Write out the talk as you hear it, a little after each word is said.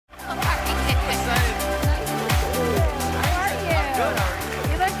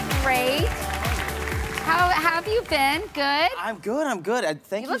been? Good? I'm good, I'm good.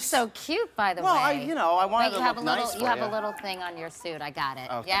 Thank you. You look so cute, by the way. Well, I wanted to look nice for you. You have a little thing on your suit. I got it.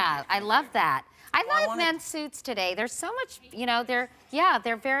 Okay. Yeah, I love that. I like men's suits today. There's so much,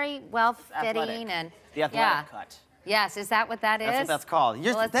 they're very well-fitting and... The athletic cut. Yes, is that what that is? That's what that's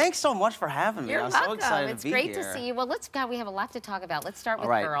called. Thanks so much for having me. You're I'm welcome. so excited It's to be here. great to see you. Well, we have a lot to talk about. Let's start with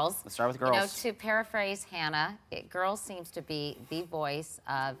girls. Let's start with girls. To paraphrase Hannah, girls seems to be the voice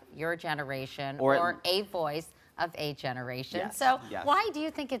of your generation or a voice of a generation. Yes, so yes. Why do you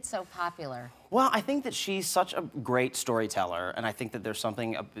think it's so popular? Well, I think that she's such a great storyteller, and I think that there's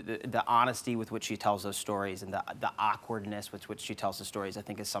something, the honesty with which she tells those stories and the awkwardness with which she tells the stories, I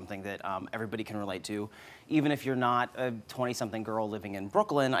think is something that everybody can relate to. Even if you're not a 20-something girl living in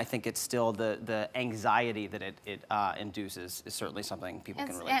Brooklyn, I think it's still the anxiety that it induces is certainly something people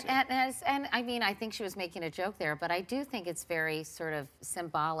can relate to. And I mean, I think she was making a joke there, but I do think it's very sort of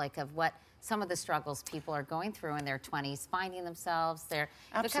symbolic of what some of the struggles people are going through in their 20s, finding themselves there.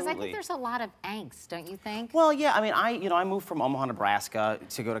 Absolutely. Because I think there's a lot of angst, don't you think? Well, yeah. I mean, I moved from Omaha, Nebraska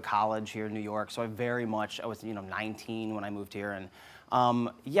to go to college here in New York. So I was 19 when I moved here,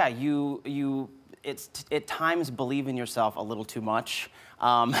 and yeah, you at times believe in yourself a little too much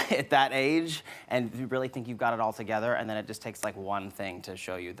at that age, and you really think you've got it all together, and then it just takes like one thing to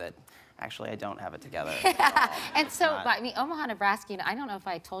show you that actually I don't have it together. And so, I mean, Omaha, Nebraska, I don't know if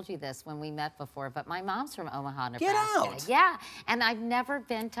I told you this when we met before, but my mom's from Omaha, Nebraska. Get out! Yeah, and I've never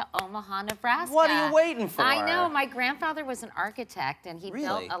been to Omaha, Nebraska. What are you waiting for? I know. My grandfather was an architect, and he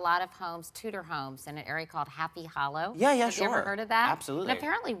Really? built a lot of homes, Tudor homes, in an area called Happy Hollow. Yeah, Have sure. you ever heard of that? Absolutely. And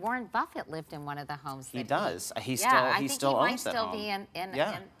apparently Warren Buffett lived in one of the homes. He does. He still I think still he might owns that still home. be in.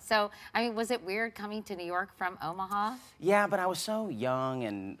 Yeah. So, I mean, was it weird coming to New York from Omaha? Yeah, but I was so young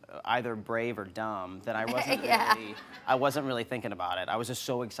and either brave or dumb that I wasn't I wasn't really thinking about it. I was just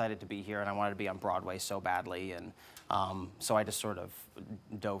so excited to be here, and I wanted to be on Broadway so badly, and so I just sort of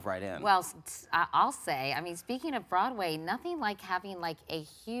dove right in. Well, I'll say, I mean, speaking of Broadway, nothing like having like a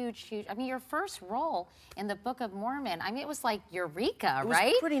huge, I mean, your first role in the Book of Mormon, I mean, it was like eureka, right?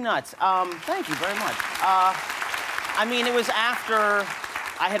 It was pretty nuts. Thank you very much. I mean, it was after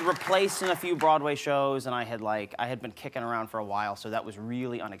I had replaced in a few Broadway shows, and I had been kicking around for a while, so that was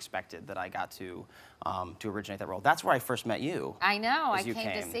really unexpected that I got to originate that role. That's where I first met you. I know. I came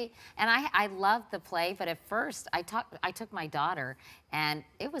to see, and I loved the play, but at first I took my daughter, and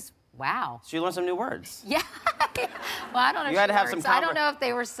it was wow. So you learned some new words. Yeah. Well, I don't know. You had to have some. I don't know if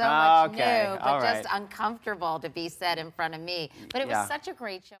they were so much new, but all just right. uncomfortable to be said in front of me. But it was such a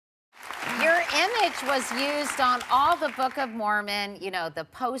great show. Your image was used on all the Book of Mormon, the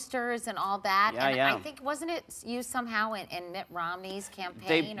posters and all that. Yeah, and I think, wasn't it used somehow in Mitt Romney's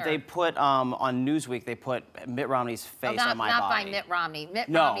campaign? They put, on Newsweek, they put Mitt Romney's face on my body. Not by Mitt Romney.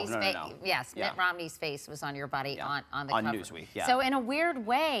 Romney's face. Yes, Mitt Romney's face was on your body on the cover. On Newsweek, yeah. So in a weird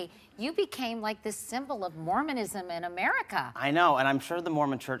way, you became like this symbol of Mormonism in America. I know, and I'm sure the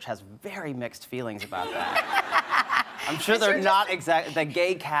Mormon Church has very mixed feelings about that. I'm sure they're not exactly the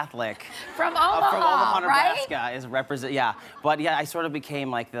gay Catholic from Omaha, Nebraska right? is represent. Yeah, but yeah, I sort of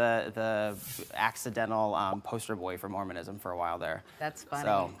became like the accidental poster boy for Mormonism for a while there. That's funny.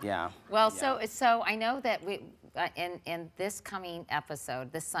 So yeah. Well, so I know that we. In this coming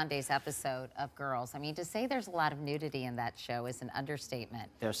episode, this Sunday's episode of Girls, I mean, to say there's a lot of nudity in that show is an understatement.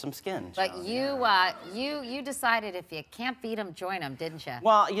 There's some skin. But you decided if you can't beat them, join them, didn't you?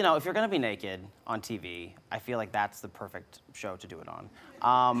 Well, if you're gonna be naked on TV, I feel like that's the perfect show to do it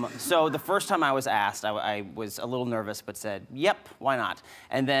on. So the first time I was asked, I was a little nervous, but said, yep, why not?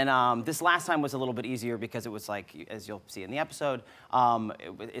 And then this last time was a little bit easier because it was like, as you'll see in the episode,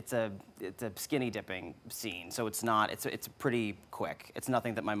 it's a skinny dipping scene. So it's pretty quick. It's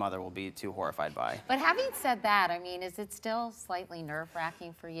nothing that my mother will be too horrified by. But having said that, I mean, is it still slightly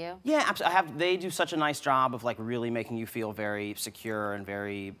nerve-wracking for you? Yeah, absolutely. They do such a nice job of like really making you feel very secure and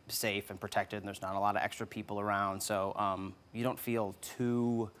very safe and protected, and there's not a lot of extra people around, so you don't feel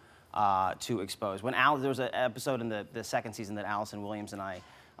too exposed. When there was an episode in the second season that Allison Williams and I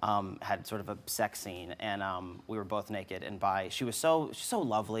had sort of a sex scene, and we were both naked. And she's so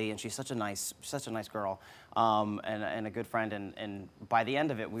lovely, and she's such a nice girl, and a good friend. And by the end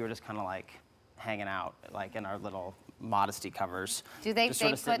of it, we were just kind of like hanging out, like in our little modesty covers. Do they? Just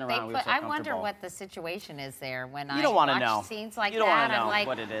sort of sitting around, we were so I wonder comfortable. what the situation is there when You don't want to know. watch scenes like you don't that. want to know I'm like,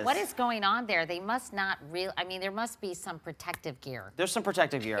 what it is. what is going on there? They must not real. I mean, there must be some protective gear. There's some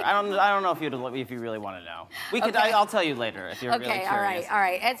protective gear. I don't know if you really want to know. We could. Okay. I'll tell you later if you're really curious. Okay, all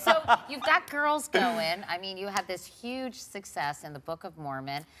right. And so you've got girls going. I mean, you had this huge success in the Book of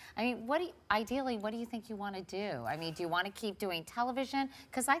Mormon. I mean, ideally, what do you think you want to do? I mean, do you want to keep doing television?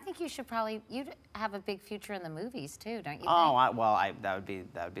 Because I think you'd have a big future in the movies too, don't you? Oh, that would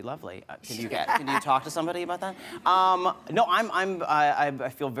be lovely. Can you talk to somebody about that? No, I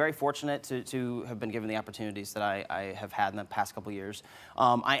feel very fortunate to have been given the opportunities that I have had in the past couple years.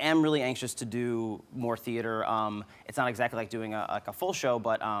 I am really anxious to do more theater. It's not exactly like doing a full show,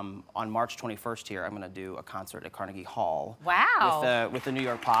 but on March 21st here, I'm going to do a concert at Carnegie Hall. Wow. With the New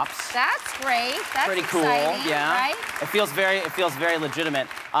York Pops. That's great. That's pretty cool. Exciting, Yeah. Right? It feels very legitimate.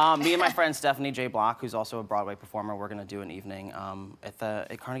 Me and my friend Stephanie J. Block, who's also a Broadway performer, we're going to do an evening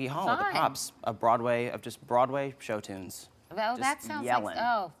at Carnegie Hall with the Pops. A Broadway show tunes. Well, that sounds yelling.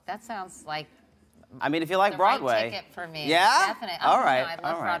 that sounds like. I mean, if you like Broadway. Right ticket for me. Yeah? Definitely. All right. No,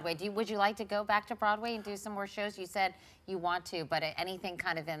 I love Broadway. Would you like to go back to Broadway and do some more shows? You said you want to, but anything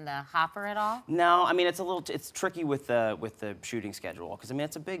kind of in the hopper at all? No, I mean, it's tricky with the shooting schedule, because I mean,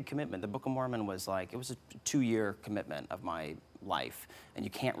 it's a big commitment. The Book of Mormon was like, it was a 2-year commitment of my life, and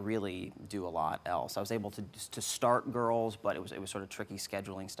you can't really do a lot else. I was able to start Girls, but it was sort of tricky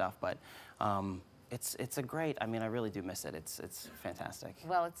scheduling stuff, but it's a great, I mean, I really do miss it. It's fantastic.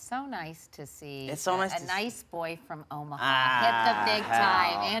 Well, it's so nice to see a nice boy from Omaha hit the big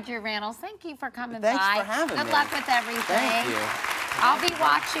time. Andrew Rannells, thank you for coming by. Thanks for having me. Good luck with everything. Thank you. I'll be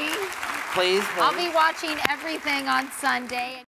watching. Please. I'll be watching everything on Sunday.